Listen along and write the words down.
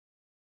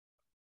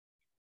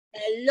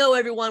Hello,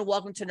 everyone.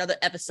 Welcome to another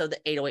episode of the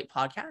 808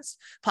 Podcast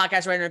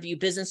where I interview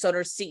business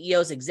owners,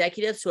 CEOs,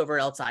 executives, whoever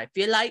else I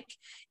feel like.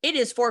 It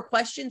is 4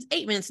 questions,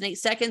 8 minutes and 8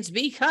 seconds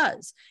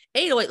because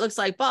 808 looks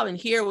like Bob. And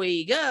here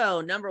we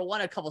go. Number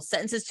 1, a couple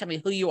sentences. Tell me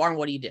who you are and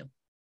what do you do?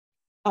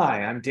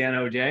 Hi, I'm Dan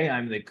O'Day.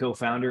 I'm the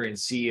co-founder and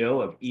CEO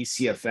of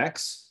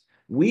ECFX.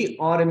 We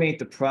automate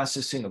the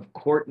processing of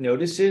court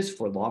notices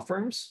for law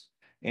firms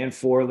and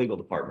for legal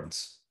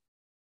departments.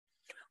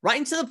 Right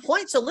into the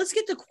point. So let's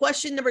get to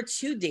question number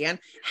 2, Dan.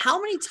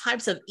 How many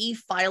types of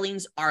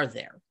e-filings are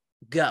there?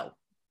 Go.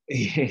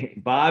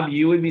 Bob,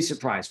 you would be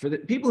surprised. For the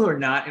people who are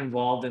not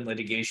involved in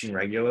litigation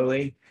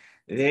regularly,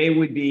 they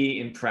would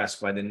be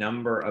impressed by the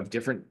number of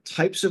different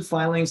types of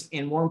filings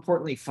and, more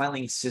importantly,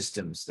 filing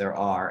systems there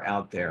are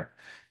out there.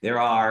 There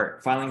are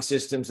filing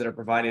systems that are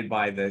provided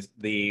by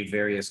the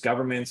various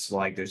governments,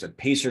 like there's a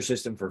PACER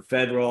system for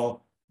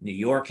federal. New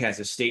York has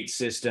a state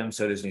system,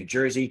 so does New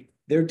Jersey.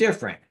 They're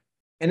different.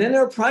 And then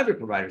there are private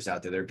providers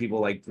out there. There are people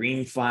like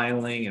Green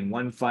Filing and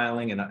One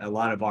Filing and a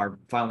lot of our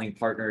filing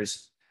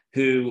partners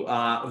who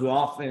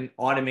often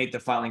automate the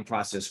filing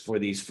process for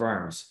these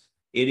firms.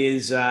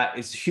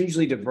 It's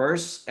hugely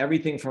diverse.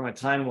 Everything from a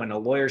time when a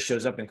lawyer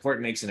shows up in court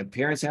and makes an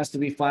appearance has to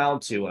be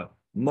filed to a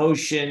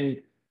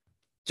motion.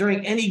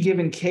 During any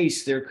given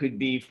case, there could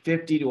be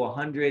 50 to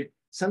 100,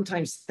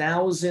 sometimes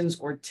thousands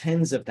or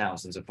tens of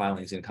thousands of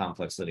filings in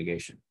complex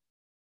litigation.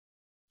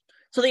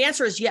 So the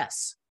answer is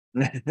yes.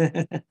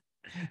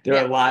 There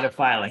are a lot of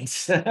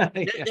filings.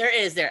 There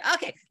is.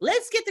 Okay,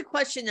 let's get to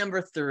question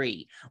number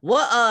 3.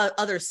 What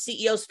other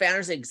CEOs,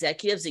 founders,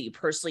 executives that you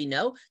personally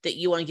know that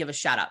you want to give a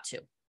shout out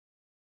to?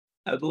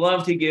 I'd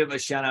love to give a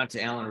shout out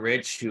to Alan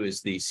Rich, who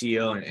is the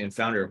CEO and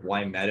founder of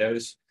Y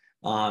Meadows.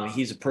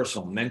 He's a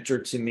personal mentor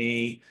to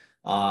me.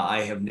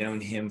 I have known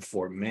him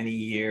for many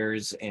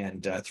years,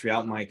 and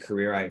throughout my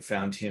career, I have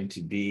found him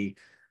to be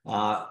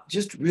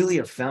just really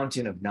a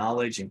fountain of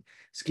knowledge, and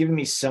it's given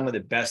me some of the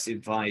best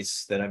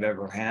advice that I've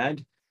ever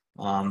had.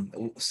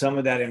 Some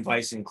of that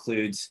advice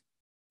includes,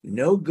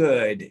 no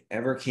good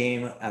ever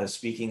came out of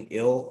speaking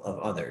ill of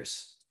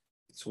others.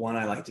 It's one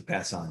I like to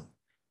pass on.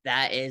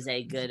 That is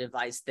a good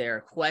advice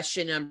there.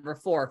 Question number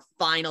 4,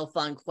 final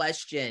fun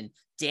question.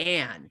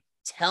 Dan,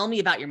 tell me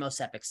about your most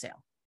epic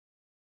sale.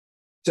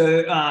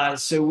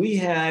 So we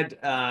had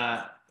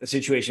a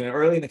situation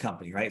early in the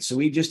company, right? So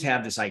we just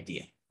have this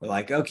idea. We're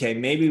like, okay,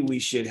 maybe we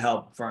should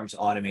help firms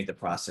automate the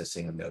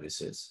processing of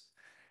notices.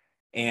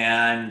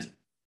 And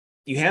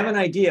you have an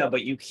idea,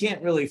 but you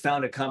can't really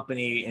found a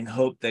company and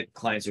hope that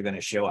clients are going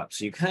to show up.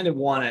 So you kind of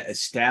want to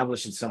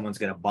establish that someone's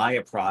going to buy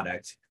a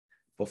product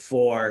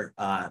before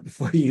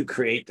you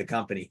create the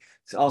company.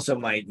 It's also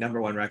my number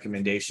 1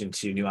 recommendation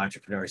to new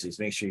entrepreneurs is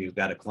make sure you've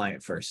got a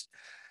client first.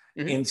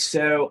 Mm-hmm. And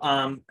so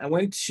I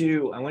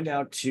went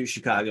out to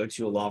Chicago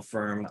to a law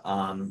firm,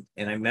 and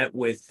I met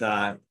with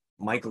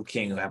Michael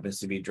King, who happens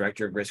to be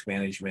director of risk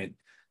management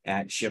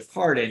at Schiff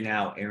Hardin,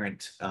 now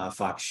Arent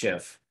Fox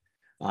Schiff.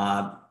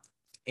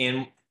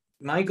 And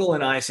Michael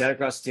and I sat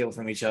across the table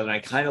from each other, and I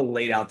kind of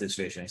laid out this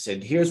vision. I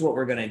said, here's what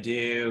we're going to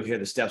do. Here are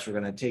the steps we're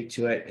going to take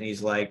to it. And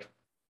he's like,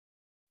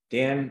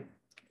 Dan,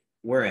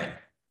 we're in.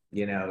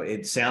 You know,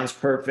 it sounds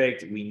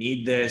perfect. We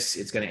need this.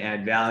 It's going to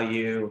add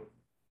value.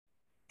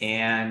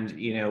 And,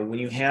 you know, when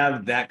you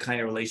have that kind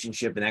of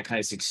relationship and that kind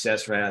of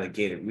success right out of the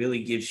gate, it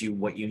really gives you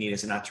what you need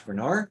as an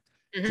entrepreneur.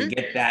 Mm-hmm. To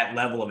get that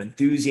level of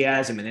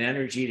enthusiasm and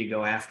energy to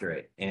go after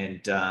it.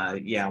 And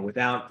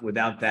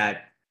without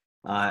that,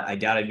 I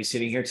doubt I'd be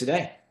sitting here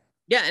today.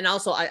 Yeah. And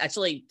also, I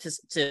actually,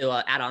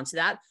 to add on to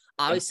that,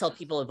 I always tell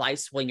people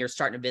advice when you're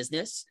starting a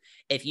business.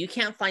 If you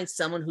can't find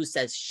someone who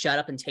says, shut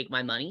up and take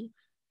my money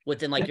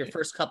within like your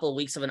first couple of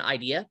weeks of an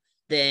idea,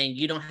 then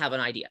you don't have an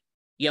idea.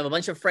 You have a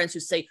bunch of friends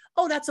who say,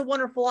 oh, that's a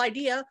wonderful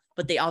idea,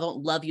 but they all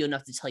don't love you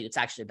enough to tell you it's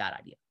actually a bad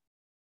idea.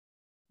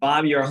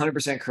 Bob, you're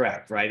 100%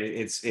 correct, right?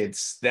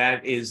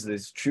 That is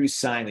the true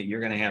sign that you're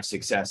going to have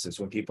success is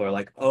when people are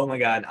like, oh my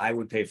God, I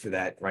would pay for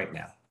that right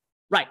now.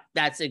 Right.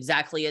 That's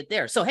exactly it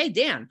there. So, hey,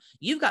 Dan,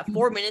 you've got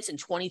 4 minutes and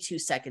 22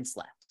 seconds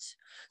left.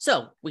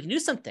 So we can do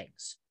some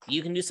things.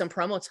 You can do some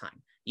promo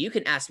time. You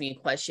can ask me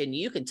a question.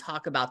 You can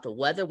talk about the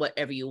weather,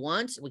 whatever you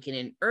want. We can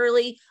end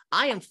early.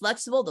 I am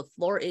flexible. The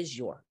floor is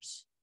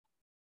yours.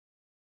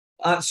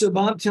 So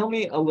Bob, tell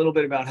me a little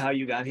bit about how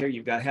you got here.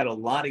 You've had a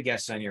lot of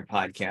guests on your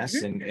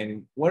podcast,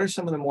 and what are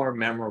some of the more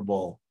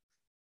memorable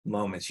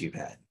moments you've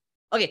had?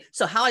 Okay,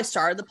 so how I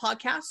started the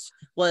podcast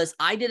was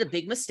I did a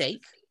big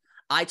mistake.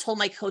 I told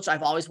my coach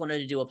I've always wanted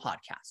to do a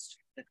podcast.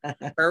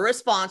 Her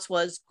response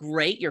was,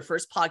 great, your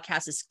first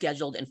podcast is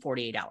scheduled in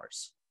 48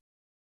 hours.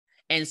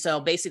 And so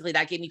basically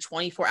that gave me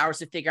 24 hours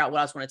to figure out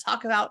what I was going to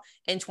talk about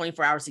and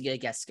 24 hours to get a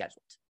guest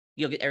scheduled.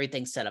 You'll get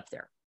everything set up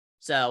there.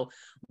 So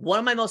one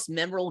of my most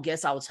memorable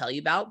guests I will tell you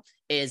about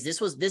is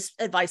this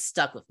advice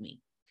stuck with me.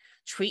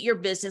 Treat your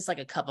business like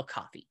a cup of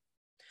coffee.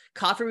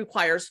 Coffee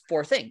requires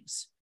 4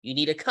 things. You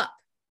need a cup,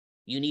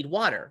 you need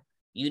water,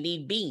 you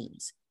need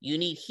beans, you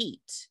need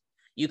heat.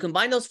 You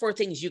combine those 4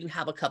 things, you can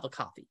have a cup of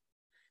coffee.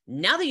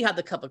 Now that you have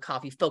the cup of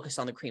coffee, focus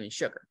on the cream and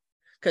sugar.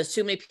 because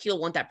too many people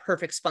want that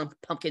perfect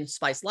pumpkin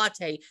spice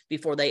latte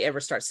before they ever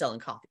start selling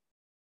coffee.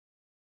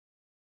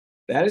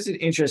 That is an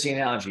interesting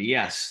analogy.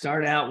 Yes.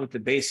 Start out with the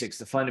basics,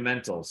 the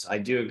fundamentals. I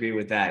do agree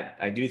with that.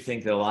 I do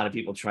think that a lot of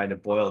people try to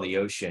boil the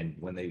ocean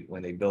when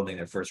they building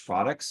their first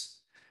products.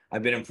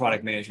 I've been in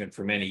product management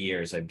for many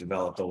years. I've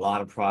developed a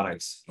lot of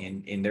products,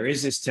 and there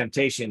is this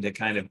temptation to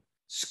kind of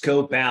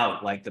scope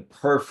out like the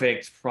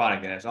perfect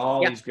product that has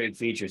all these great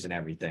features and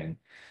everything.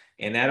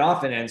 And that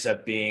often ends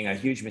up being a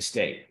huge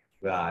mistake.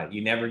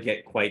 You never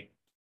get quite,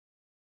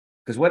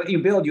 because what you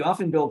build, you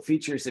often build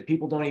features that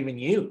people don't even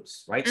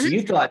use, right? So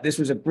you thought this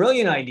was a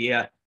brilliant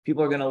idea.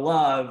 People are going to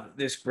love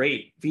this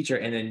great feature,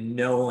 and then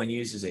no one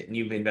uses it. And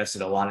you've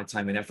invested a lot of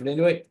time and effort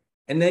into it.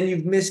 And then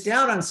you've missed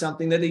out on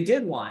something that they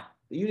did want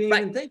that you didn't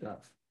even think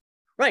of.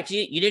 Right.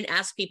 You didn't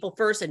ask people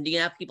first, and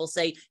didn't have people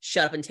say,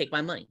 shut up and take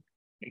my money.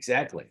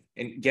 Exactly.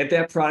 And get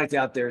that product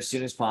out there as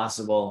soon as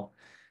possible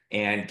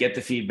and get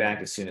the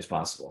feedback as soon as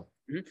possible.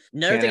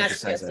 Another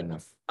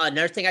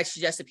thing I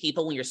suggest to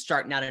people when you're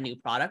starting out a new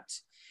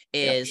product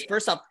is,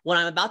 first off, what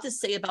I'm about to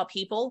say about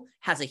people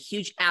has a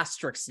huge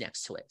asterisk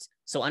next to it.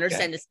 So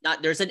understand it's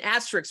not, there's an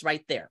asterisk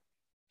right there.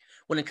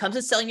 When it comes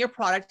to selling your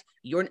product,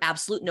 you're an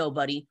absolute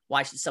nobody.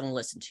 Why should someone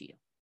listen to you?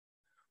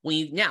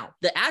 Now,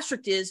 the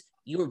asterisk is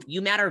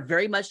you matter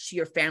very much to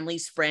your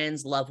families,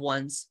 friends, loved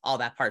ones, all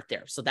that part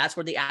there. So that's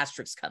where the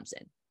asterisk comes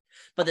in.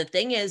 But the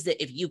thing is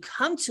that if you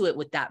come to it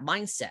with that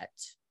mindset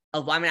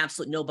of, I'm an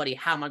absolute nobody,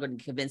 how am I going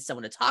to convince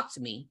someone to talk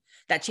to me?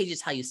 That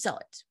changes how you sell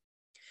it.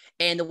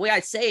 And the way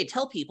I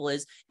tell people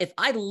is, if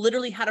I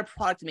literally had a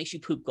product that makes you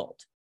poop gold,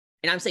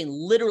 and I'm saying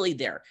literally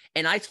there,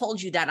 and I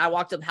told you that, and I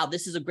walked up how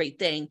this is a great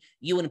thing,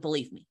 you wouldn't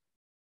believe me.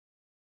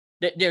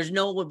 There's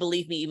no one would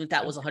believe me even if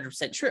that was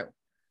 100% true.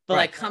 But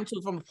I come to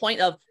it from a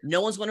point of,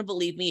 no one's going to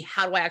believe me.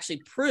 How do I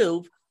actually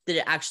prove that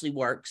it actually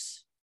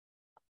works?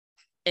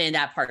 And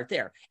that part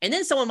there. And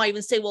then someone might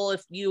even say, well,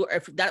 if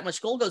that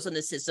much gold goes in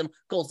the system,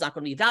 gold's not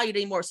going to be valued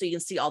anymore. So you can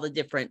see all the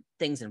different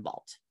things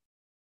involved.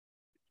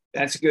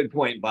 That's a good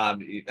point,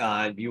 Bob.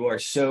 You are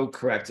so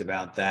correct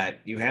about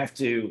that. You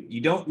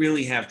don't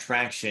really have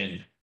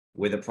traction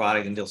with a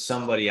product until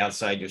somebody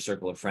outside your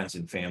circle of friends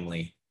and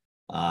family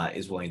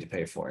is willing to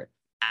pay for it.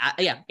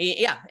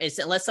 It's,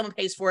 unless someone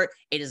pays for it,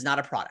 it is not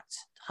a product.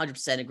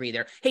 100% agree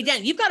there. Hey,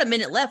 Dan, you've got a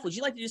minute left. Would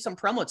you like to do some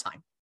promo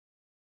time?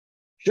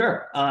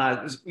 Sure.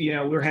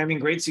 We're having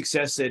great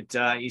success at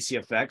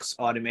ECFX,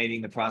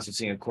 automating the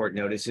processing of court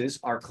notices.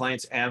 Our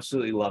clients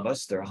absolutely love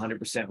us. They're 100%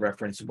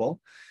 referenceable.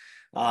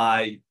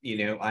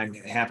 I'm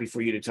happy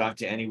for you to talk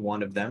to any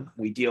one of them.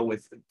 We deal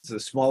with the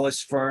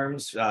smallest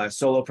firms,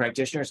 solo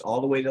practitioners,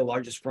 all the way to the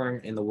largest firm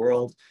in the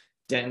world,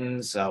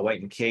 Dentons,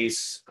 White &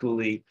 Case,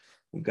 Cooley.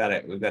 We've got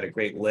a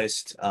great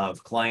list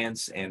of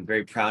clients and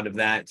very proud of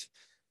that,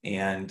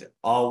 and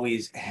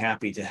always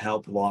happy to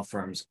help law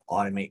firms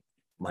automate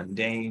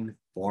mundane,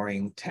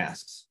 boring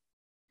tasks.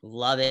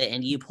 Love it.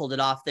 And you pulled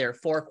it off there.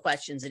 4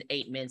 questions in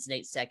 8 minutes and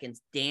 8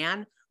 seconds.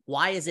 Dan,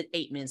 why is it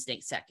 8 minutes and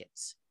 8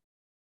 seconds?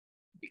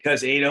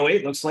 Because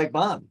 808 looks like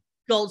Bob.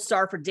 Gold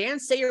star for Dan.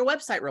 Say your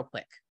website real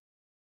quick.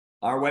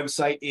 Our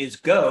website is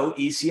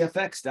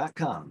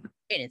goecfx.com.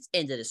 And it's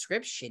in the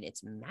description.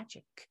 It's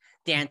magic.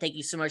 Dan, thank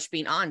you so much for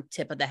being on.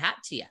 Tip of the hat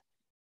to you.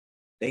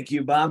 Thank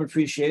you, Bob.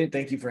 Appreciate it.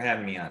 Thank you for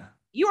having me on.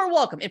 You are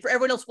welcome. And for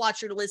everyone else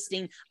watching or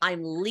listening,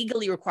 I'm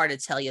legally required to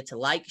tell you to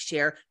like,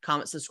 share,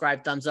 comment,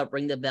 subscribe, thumbs up,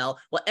 ring the bell,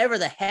 whatever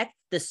the heck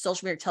this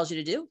social media tells you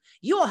to do.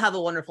 You all have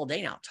a wonderful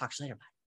day now. Talk to you later. Bye.